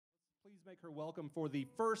Please make her welcome for the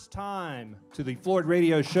first time to the Floyd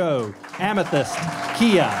radio show, Amythyst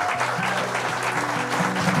Kiah.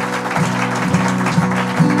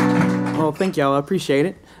 Well, thank y'all. I appreciate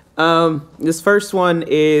it. This first one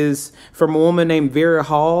is from a woman named Vera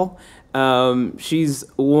Hall. She's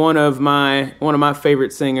one of my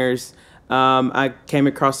favorite singers. I came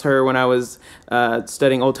across her when I was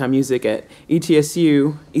studying old-time music at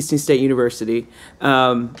ETSU, Eastern State University,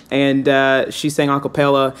 and she sang a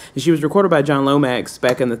cappella. She was recorded by John Lomax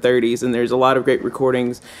back in the 30s, and there's a lot of great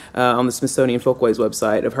recordings on the Smithsonian Folkways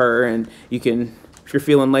website of her, and you can, if you're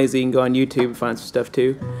feeling lazy, you can go on YouTube and find some stuff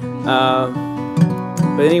too.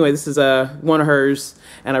 But anyway, this is one of hers,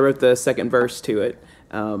 and I wrote the second verse to it.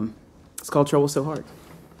 It's called Trouble So Hard.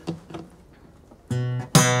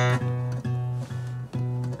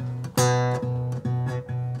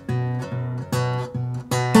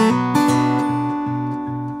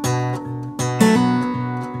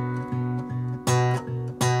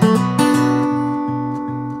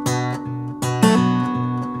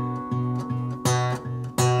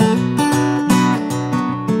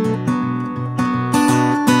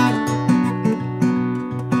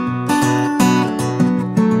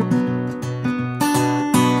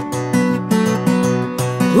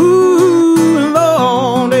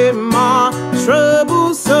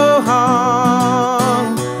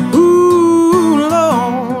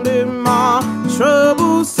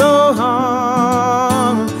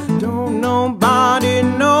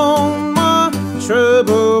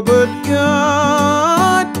 Trouble but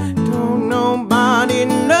God. Don't nobody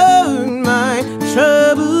know my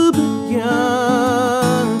trouble but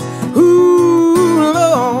God. Ooh,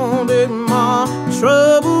 Lord, is my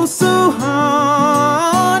trouble so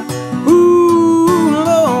hard. Ooh,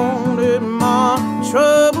 Lord, is my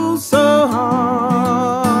trouble so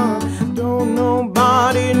hard. Don't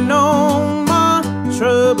nobody know my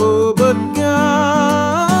trouble but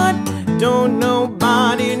God. Don't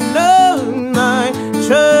nobody know my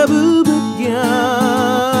trouble but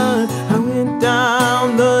God. I went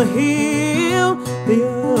down the hill the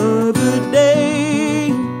other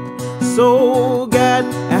day, so got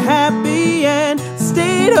happy and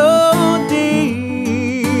stayed all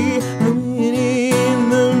day. I went in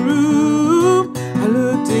the room, I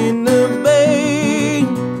looked in the bay,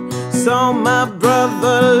 saw my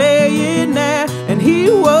brother laying there and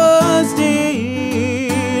he was dead.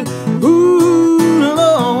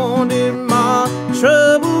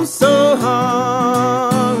 Trouble so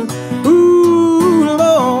hard. Ooh,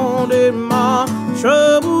 Lord, is my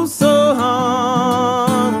trouble so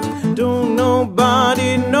hard. Don't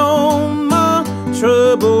nobody know my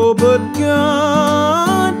trouble but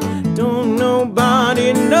God. Don't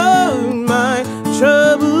nobody know my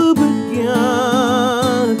trouble but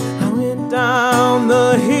God. I went down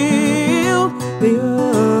the hill the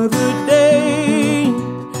other day,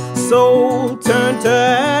 soul turned to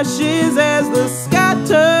ashes as the sky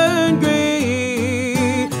turned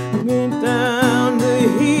gray. I went down the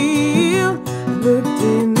hill, looked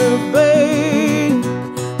in the bay,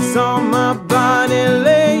 saw my body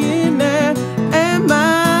laying there. Am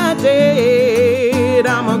I dead?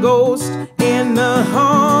 I'm a ghost in the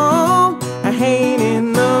hall, I ain't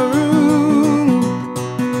in the room.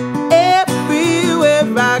 Everywhere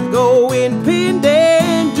I go in pain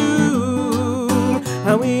and doom.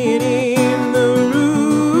 I went in the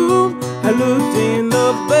room, I looked in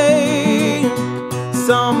the bay,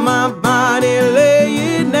 saw my body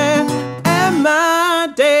laying there. Am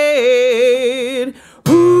I dead?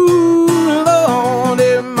 Ooh, Lord,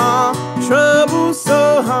 is my trouble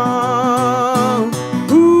so hard.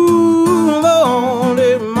 Ooh, Lord,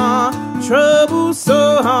 is my trouble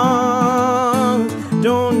so hard.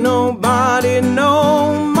 Don't nobody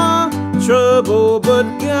know my trouble but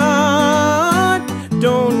God.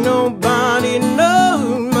 Don't nobody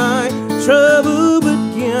know my trouble but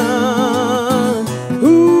God.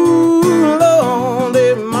 Ooh, Lord,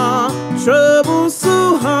 is my trouble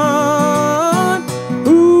so hard.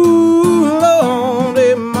 Ooh, Lord,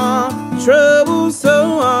 is my trouble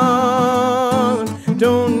so hard.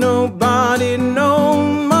 Don't nobody know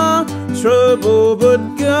my trouble but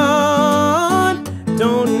God.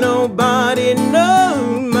 Don't nobody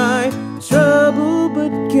know my trouble but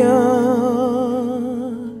God.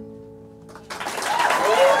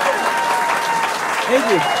 Thank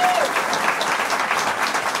you.